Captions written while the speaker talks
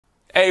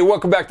Hey,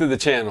 welcome back to the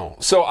channel.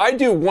 So I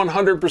do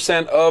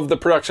 100% of the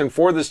production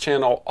for this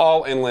channel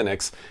all in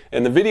Linux,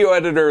 and the video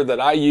editor that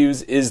I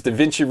use is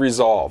DaVinci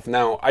Resolve.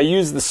 Now, I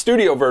use the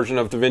studio version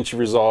of DaVinci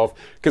Resolve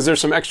because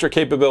there's some extra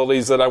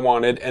capabilities that I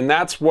wanted, and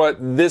that's what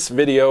this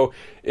video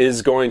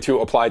is going to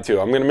apply to.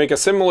 I'm going to make a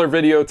similar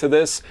video to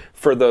this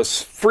for the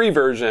free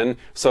version,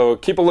 so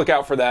keep a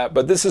lookout for that,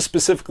 but this is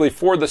specifically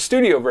for the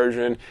studio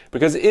version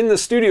because in the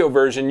studio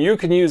version you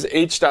can use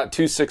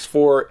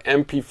H.264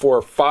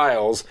 MP4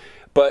 files,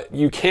 but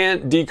you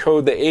can't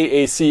decode the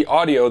AAC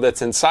audio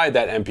that's inside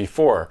that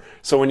MP4.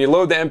 So when you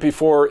load the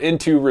MP4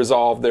 into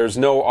Resolve, there's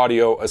no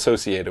audio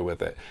associated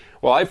with it.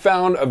 Well, I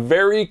found a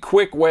very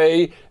quick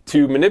way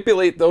to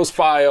manipulate those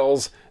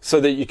files so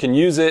that you can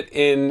use it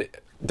in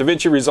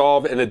DaVinci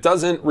Resolve, and it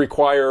doesn't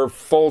require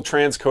full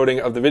transcoding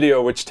of the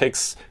video, which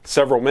takes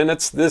several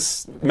minutes.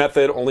 This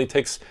method only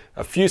takes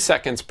a few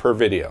seconds per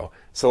video.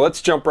 So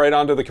let's jump right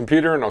onto the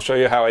computer and I'll show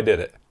you how I did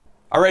it.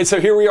 All right,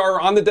 so here we are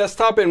on the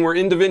desktop and we're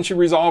in DaVinci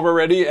Resolve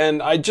already, and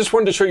I just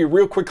wanted to show you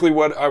real quickly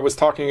what I was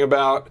talking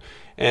about.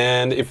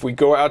 And if we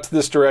go out to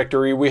this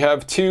directory, we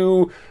have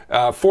two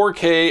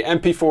 4K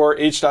MP4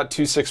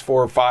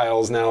 H.264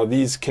 files. Now,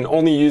 these can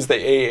only use the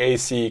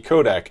AAC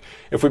codec.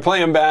 If we play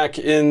them back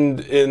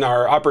in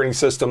our operating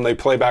system, they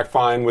play back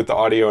fine with the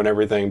audio and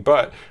everything.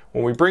 But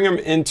when we bring them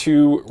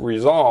into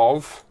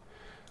Resolve,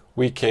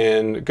 we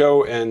can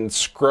go and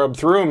scrub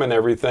through them and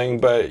everything,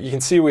 but you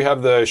can see we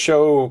have the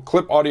show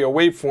clip audio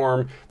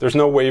waveform. There's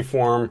no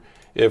waveform.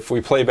 If we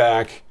play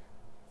back,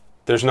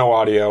 there's no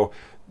audio.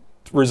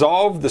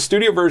 Resolve, the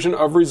studio version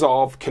of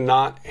Resolve,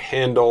 cannot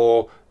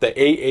handle the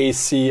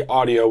AAC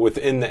audio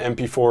within the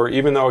MP4,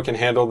 even though it can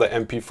handle the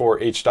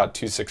MP4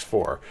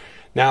 H.264.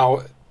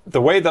 Now,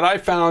 the way that I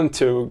found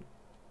to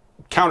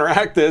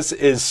counteract this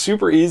is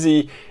super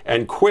easy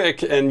and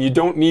quick, and you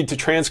don't need to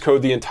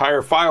transcode the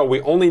entire file.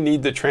 We only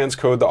need to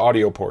transcode the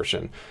audio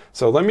portion.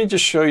 So let me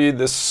just show you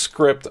this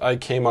script I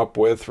came up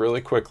with really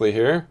quickly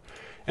here.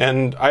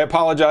 And I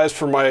apologize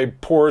for my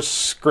poor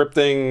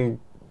scripting,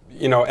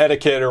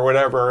 etiquette or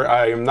whatever.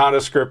 I am not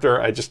a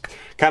scripter. I just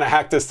kind of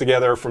hacked this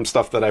together from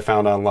stuff that I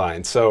found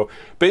online. So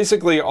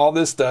basically all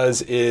this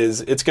does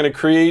is it's going to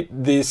create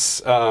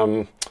this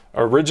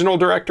original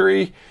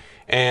directory,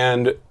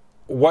 and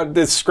what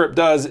this script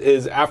does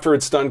is after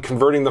it's done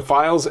converting the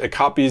files, it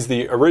copies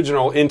the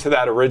original into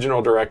that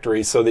original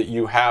directory so that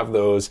you have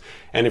those.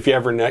 And if you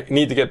ever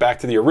need to get back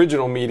to the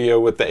original media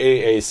with the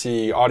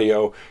AAC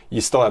audio,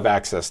 you still have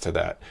access to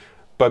that.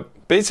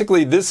 But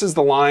basically, this is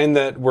the line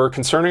that we're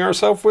concerning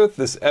ourselves with,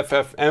 this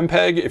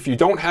ffmpeg. If you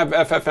don't have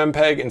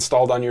ffmpeg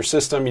installed on your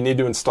system, you need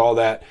to install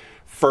that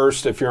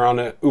first. If you're on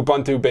an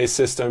Ubuntu-based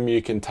system,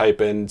 you can type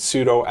in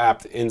sudo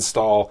apt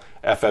install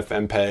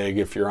ffmpeg.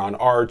 If you're on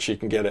Arch, you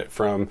can get it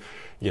from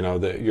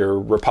your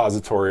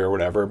repository or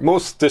whatever.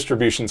 Most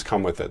distributions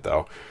come with it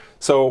though.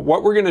 So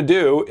what we're going to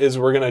do is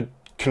we're going to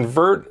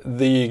convert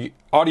the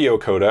audio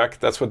codec.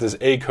 That's what this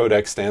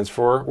acodec stands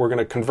for. We're going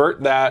to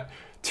convert that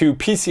to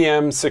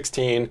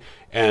PCM16,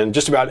 and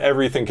just about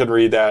everything can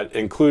read that,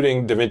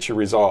 including DaVinci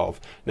Resolve.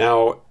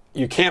 Now,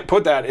 you can't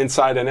put that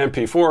inside an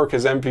MP4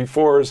 because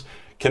MP4s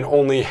can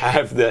only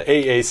have the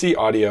AAC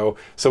audio,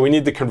 so we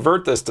need to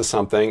convert this to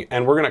something,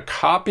 and we're going to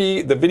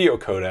copy the video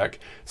codec.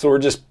 So we're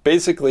just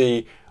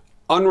basically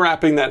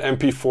unwrapping that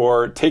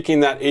MP4,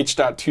 taking that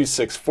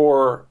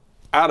H.264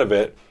 out of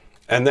it,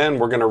 and then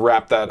we're going to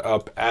wrap that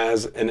up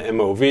as an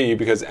MOV,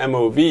 because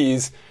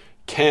MOVs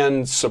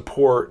can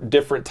support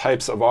different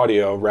types of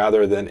audio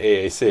rather than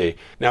AAC.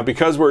 Now,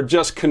 because we're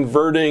just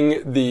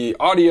converting the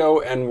audio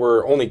and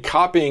we're only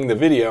copying the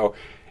video,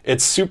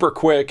 it's super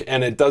quick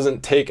and it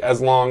doesn't take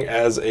as long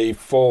as a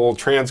full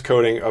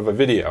transcoding of a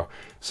video.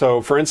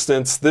 So for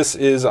instance, this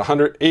is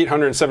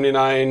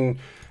 879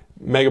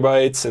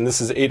 megabytes and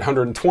this is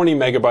 820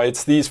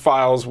 megabytes. These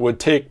files would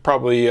take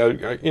probably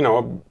at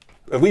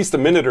least a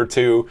minute or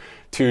two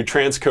to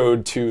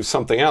transcode to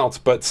something else.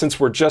 But since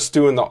we're just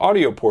doing the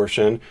audio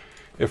portion,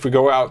 if we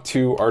go out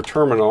to our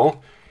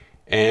terminal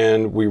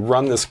and we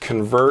run this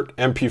convert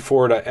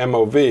MP4 to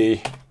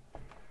MOV,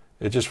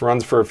 it just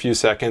runs for a few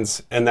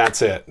seconds and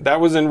that's it. That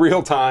was in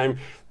real time.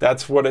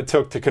 That's what it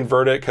took to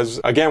convert it,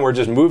 because again, we're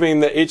just moving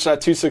the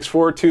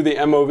H.264 to the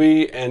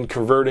MOV and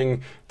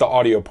converting the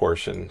audio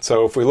portion.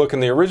 So if we look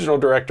in the original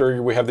directory,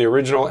 we have the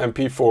original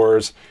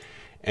MP4s,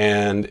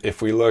 and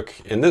if we look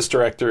in this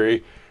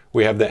directory,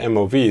 we have the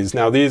MOVs.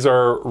 Now these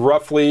are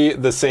roughly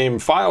the same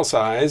file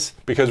size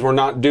because we're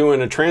not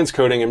doing a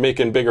transcoding and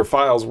making bigger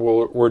files.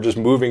 We're just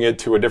moving it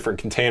to a different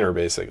container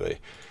basically.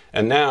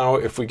 And now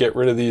if we get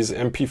rid of these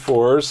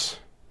MP4s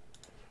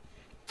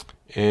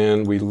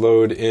and we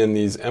load in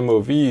these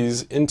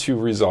MOVs into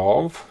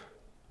Resolve,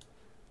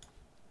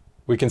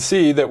 we can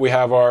see that we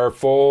have our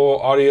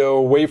full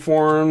audio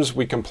waveforms.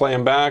 We can play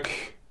them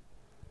back.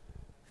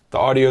 The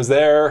audio's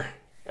there.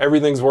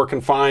 Everything's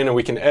working fine, and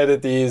we can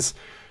edit these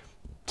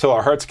till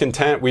our heart's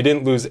content. We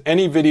didn't lose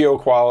any video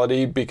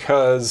quality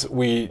because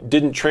we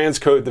didn't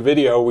transcode the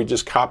video. We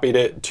just copied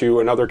it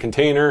to another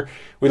container.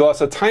 We lost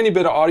a tiny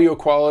bit of audio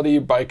quality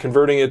by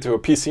converting it to a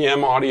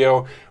PCM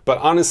audio. But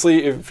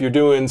honestly, if you're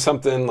doing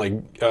something like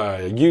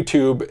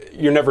YouTube,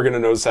 you're never going to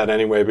notice that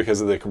anyway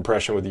because of the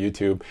compression with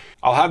YouTube.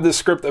 I'll have this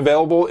script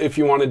available if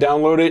you want to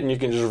download it, and you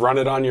can just run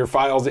it on your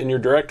files in your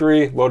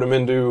directory, load them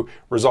into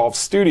Resolve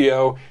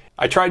Studio.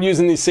 I tried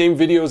using these same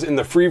videos in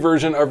the free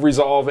version of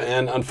Resolve,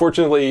 and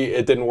unfortunately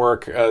it didn't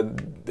work.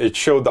 It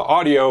showed the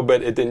audio,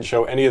 but it didn't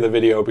show any of the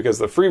video because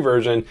the free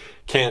version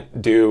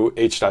can't do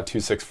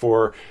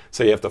H.264,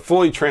 so you have to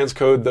fully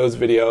transcode those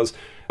videos.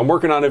 I'm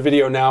working on a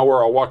video now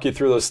where I'll walk you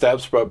through those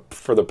steps, but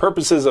for the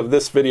purposes of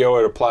this video,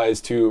 it applies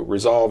to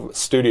Resolve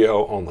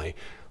Studio only.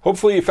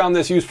 Hopefully you found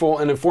this useful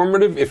and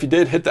informative. If you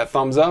did, hit that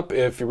thumbs up.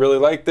 If you really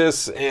like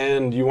this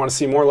and you want to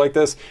see more like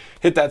this,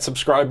 hit that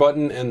subscribe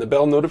button and the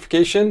bell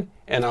notification,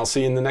 and I'll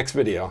see you in the next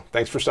video.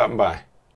 Thanks for stopping by.